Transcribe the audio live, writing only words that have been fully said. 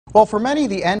Well, for many,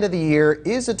 the end of the year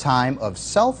is a time of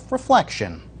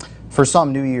self-reflection. For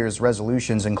some, New Year's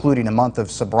resolutions, including a month of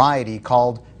sobriety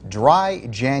called Dry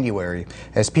January.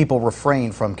 As people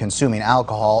refrain from consuming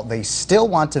alcohol, they still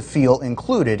want to feel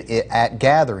included at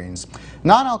gatherings.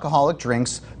 Non-alcoholic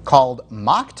drinks called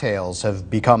mocktails have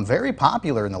become very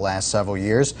popular in the last several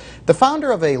years. The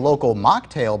founder of a local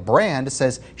mocktail brand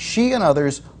says she and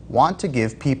others want to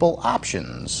give people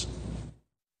options.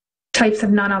 Types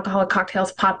of non-alcoholic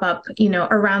cocktails pop up,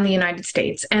 around the United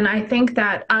States. And I think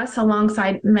that us,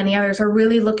 alongside many others, are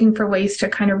really looking for ways to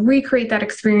kind of recreate that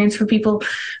experience for people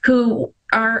who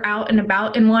are out and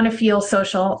about and want to feel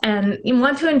social and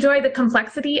want to enjoy the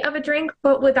complexity of a drink,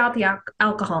 but without the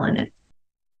alcohol in it.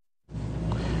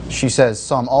 She says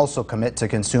some also commit to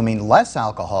consuming less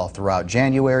alcohol throughout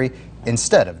January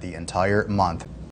instead of the entire month.